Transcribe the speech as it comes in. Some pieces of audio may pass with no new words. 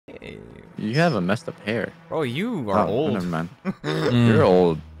You have a messed up hair. Bro, you are old. Never mind. You're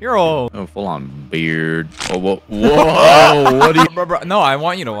old. You're old. Oh, full on beard. Oh, whoa. What do you? Bro, no, I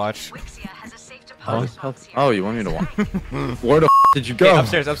want you to watch. Oh, you want me to watch? Where the did you go?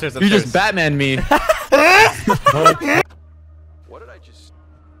 Okay, upstairs. You just Batman me. What did I just?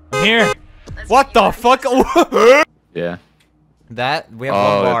 I'm here. What the fuck? Yeah. That we have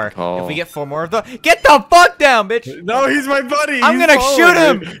one bar. Call. If we get 4 more of the, get the fuck down, bitch! No, he's my buddy. I'm gonna shoot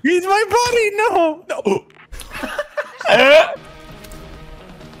him. He's my buddy. No.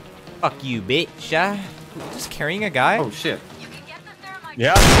 Fuck you, bitch. Just carrying a guy. Oh shit.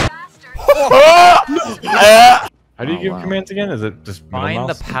 Yeah. How do you give commands again? Is it just middle Find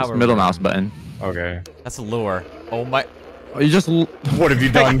mouse? the power. Middle mouse button. Okay. That's a lure. Oh my. Oh, you just. What have you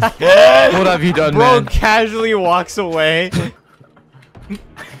done? What have you done, Bro man? casually walks away.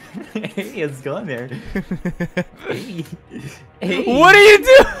 Hey, it's gone there. Hey. What are you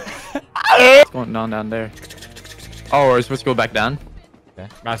doing? What's going on down there? Oh, we're supposed to go back down?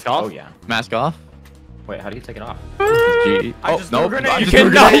 Mask off? Oh yeah. Mask off? Wait, how do you take it off? G. Oh, just no. threw a grenade. You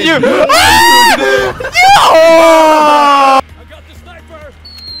cannot. You.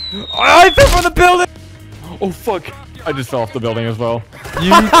 I fell from the building. Oh fuck! I just fell off the building as well. You.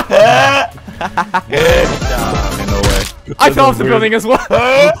 Good job. No way. I fell off the building as well.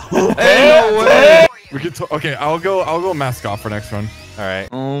 No way. We could. Okay, I'll go mask off for next one. All right.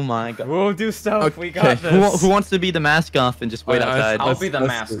 Oh my god. We'll do stuff. Okay. We got this. Who wants to be the mask off and just wait outside? I'll be the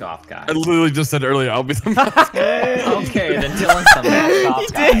That's- mask off guy. I literally just said earlier I'll be the mask. Okay, then Dylan's the mask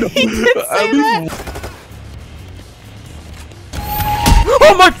off guy. He did say that.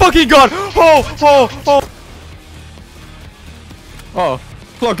 Oh my fucking god! Oh! Oh,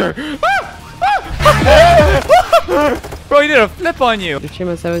 Clunker. Bro, he did a flip on you.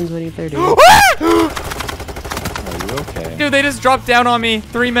 Chima 72030. Are you okay? Dude, they just dropped down on me.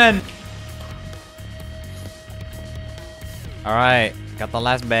 3 men. All right, got the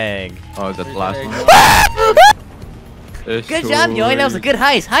last bag. Oh, is that the last one? Good job, Yoy. That was a good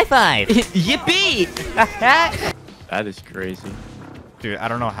heist. High five. Yippee! That is crazy. Dude, I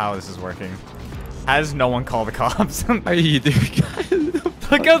don't know how this is working. Has no one called the cops? Are you doing?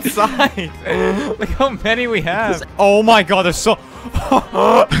 Look outside. Look how many we have. Oh my god, there's so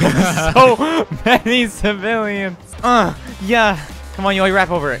many civilians. Yeah. Come on, Yoy, wrap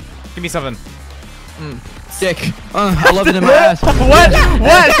over it. Give me something. Sick. I love it in my ass.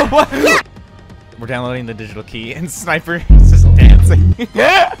 What? We're downloading the digital key, and Sniper is just dancing.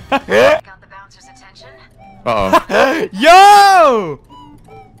 Got the bouncer's attention. Uh-oh. Yo!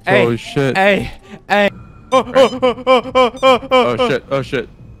 Hey, Oh shit. Hey. Oh shit.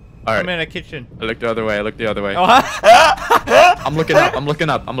 All I'm right. in a kitchen. I look the other way. Oh, I'm looking up.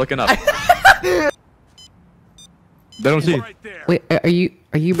 They don't see. Wait, are you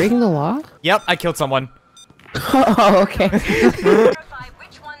breaking the law? Yep, I killed someone. Oh, okay. Verify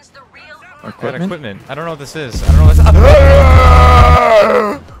which one's the real Equipment. I don't know what this is. I don't know what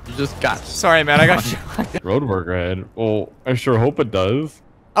this You just got. Sorry, man. I got shot. Road worker head. Well, I sure hope it does.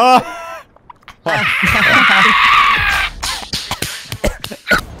 Dylan,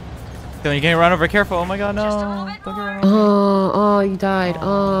 you getting run over. Careful. Oh my god, no. Don't get run over. Oh, you died.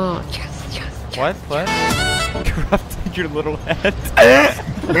 Oh, yes. What? Corrupted your little head.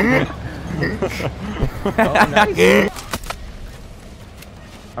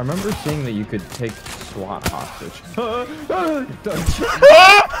 I remember seeing that you could take SWAT hostage.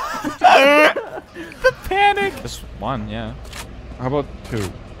 The panic. Just one, yeah. How about 2?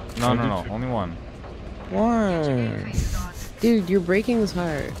 No. Only one. Why? Dude, you're breaking this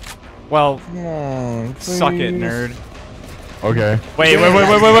heart. Well, Come on, suck it, please. nerd. Okay. Wait.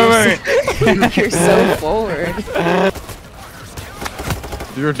 You're so forward.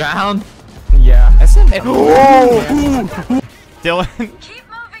 You're down. Yeah. That's it. Dylan. Keep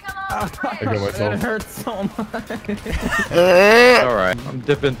moving along. I got myself. It hurts so much. All right. I'm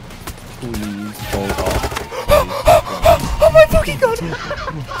dipping. Please hold off. Oh my fucking god.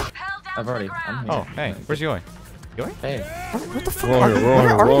 I'm here. Oh, hey, where's Yoy? Yoy? Hey. What the fuck? We're all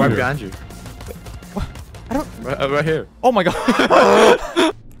here, Right behind you. I don't. Right here. Oh my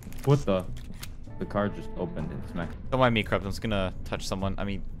god. What the? The car just opened and smacked. Don't mind me, Krupp. I'm just gonna touch someone. I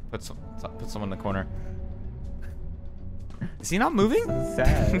mean, put someone in the corner. Is he not moving?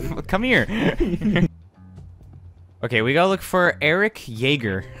 Sad. Come here. Okay, we gotta look for Eric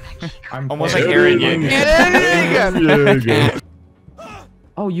Yeager. Almost like Aaron Yeager.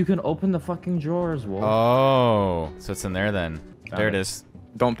 Oh, you can open the fucking drawers, Wolf. Oh, so it's in there then. There it is.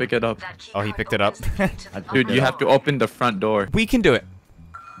 Don't pick it up. Oh, he picked it up. Dude, you have to open the front door. We can do it.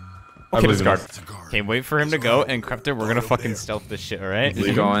 Okay, believe discard. Okay, wait for him to go, and Krupter, we're gonna fucking stealth this shit, alright?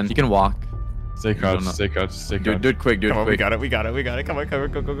 He's going. You can walk. Stay crouched, stay crouched, stay crouched. Do it quick, do it Come on, quick. we got it, we got it, we got it. Come on, come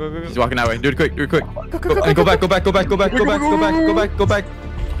on, go, go, go, go, He's go. walking that way. Do it quick, do it quick. Go back, go back, go back, go back, go back, go back, go back,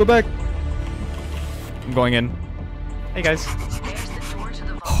 go back. I'm going in. Hey guys. There's the door to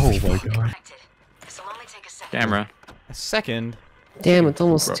the vault. Oh my god. Connected. This'll only take a second. Camera. A second. Damn, it's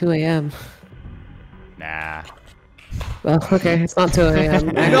almost 2 a.m. Nah. Well, okay, it's not 2 a.m.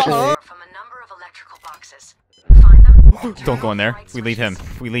 actually. From a number of electrical boxes. Find them. Don't go in there. We leave him.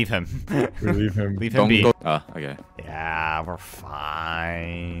 We leave him. We leave him. Leave him Don't be. go. Oh, okay. Yeah, we're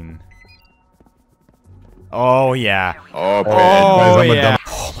fine. Oh yeah. Oh, Oh I'm a yeah. dumb-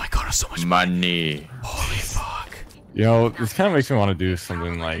 Oh my god, so much money. Holy fuck. You know, this kind of makes me want to do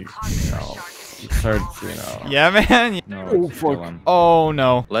something like, you know, start, you know. Yeah, man. No, Oh, it's fuck. kill him. Oh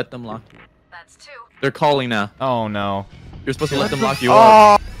no. Let them lock you. That's 2. They're calling now. Oh no. You're supposed to let them lock you Oh.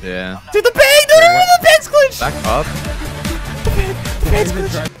 up. Yeah. Dude, the bag! No, the bag's glitched! Back up. The bag's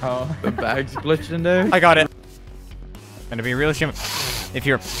glitched. Oh. The bag's glitched in there. I got it. And it'd be really shame if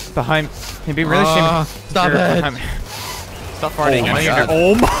you're behind. It'd be really shame. Stop it. Stop farting. Oh my God.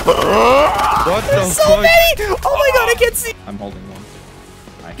 Oh my. What the So fuck? many! Oh my god, I can't see. I'm holding one.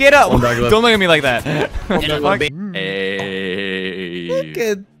 Get up! One bag left. Don't look at me like that. Fuck. Hey.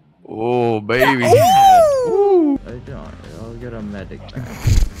 Good. Oh, baby. Ooh. I don't. I'll get a medic back.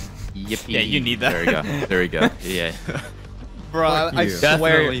 Yippee. Yeah, you need that. There we go. There we go. Yeah. Bro, I you. swear,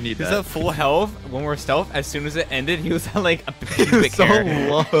 Definitely need he's that. at full health when we're stealth. As soon as it ended, he was at like a so pubic hair.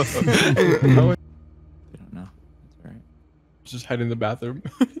 low. I don't know. That's alright. Just hide in the bathroom.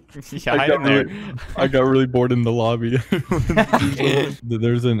 Yeah, hide in there. I got really bored in the lobby.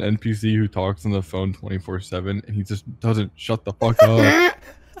 There's an NPC who talks on the phone 24/7, and he just doesn't shut the fuck up.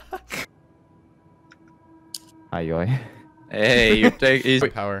 Hi, Yoy. Hey, you take. He's,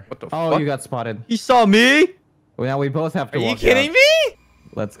 Power. what the Oh, fuck? you got spotted. He saw me. Well, now we both have to Are you walk kidding out. me?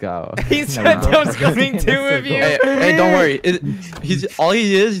 Let's go. He No, said no. I was coming In a to with circle. you. Hey, don't worry. He's all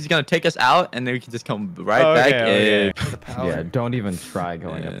he is. He's gonna take us out, and then we can just come right Okay, back okay. in. The power. Yeah, don't even try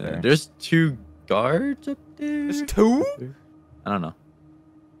going up there. There's 2 guards up there. There's 2? I don't know.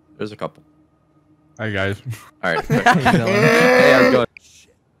 There's a couple. Hi guys. All right. Hey, Dylan. Hey, how's it going?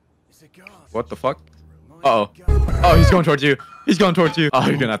 What the fuck? Uh oh. Oh, he's going towards you. He's going towards you. Oh,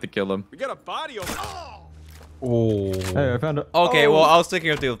 you're gonna have to kill him. We got a body over. Oh. Hey, I found a. Okay, well, I'll stick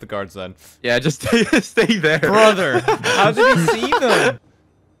here with the guards then. Yeah, just stay there. Brother, how did you see them?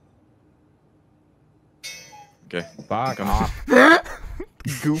 Okay. Fuck Come. off.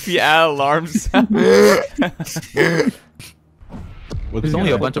 Goofy alarm sound. There's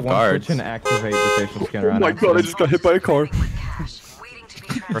only a bunch of guards. Switch and activate the facial scanner. Oh on my god, I just got hit by a car. Cash. Waiting to be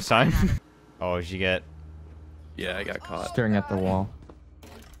transferred. First time? Oh, did you get? Yeah, I got caught. Staring at the wall.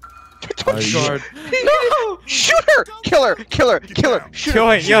 Guard. No! Shoot her! Kill her! Kill her! Kill her! Shoot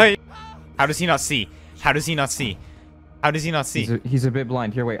her! Yo. How does he not see? How does he not see? How does he not see? He's a bit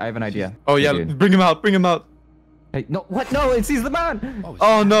blind. Here, wait, I have an idea. Oh Hey, yeah, dude. bring him out. Bring him out. Hey, no, what? No, it sees the man!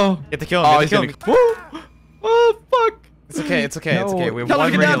 Oh no. You have to kill him. Oh, You he's have to gonna. kill him. Woo! Oh fuck. It's okay. It's okay. It's No. okay. We have Tell him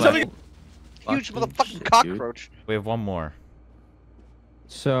one to get radio down. Tell him left. to get. Huge Fucking motherfucking shit, cockroach. We have one more.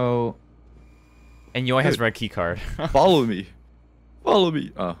 So, And Yoi has Dude. red key card. Follow me. Follow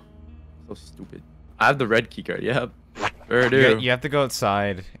me. Oh, so stupid. I have the red key card. Yeah. Sure do. You have to go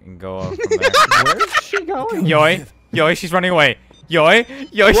outside and go up from there. where's she going? Yoi, she's running away. Yoi,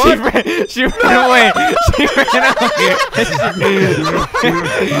 she ran away. She ran away.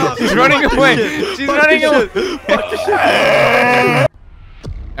 She's running away. She's running away.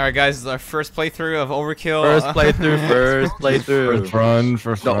 All right, guys, this is our first playthrough of Overkill. First playthrough. First playthrough. First run,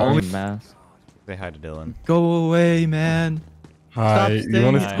 first The run. only- Mask. Say hi to Dylan. Go away, man. Hi, Stop you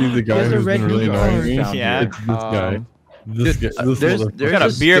want to staying. see the guy There's a who's been red really key annoying me? down Yeah. here. It's this guy. This Dude, guy. This there's motherfucker. got a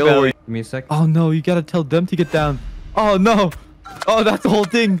a beer skill belly. where- Give me a sec. Oh no, you gotta tell them to get down. Oh no. Oh, that's the whole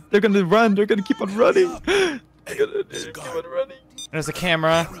thing. They're gonna run. They're gonna keep on running. They're gonna keep on running. There's a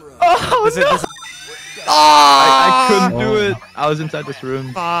camera. Oh This is- no. this is- I couldn't do it. I was inside this room.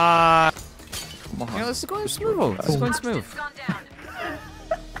 Come on. Yeah, this is going smooth. This is going smooth. It's gone down.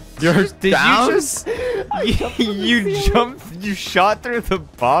 You're Did down? you just? You jumped. You shot through the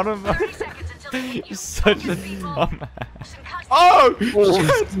bottom. 30 seconds until they hit you. You're such a dumbass. Oh shit!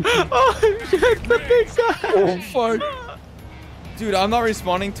 Oh shit! The big guy. Oh fuck. Dude, I'm not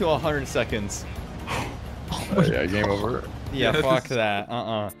responding to 100 seconds. Oh, yeah, game over. Yeah, Yeah, fuck this- that.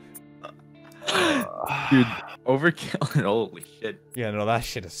 Dude, overkill. Holy shit. Yeah, no, that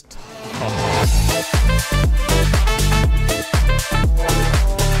shit is tough.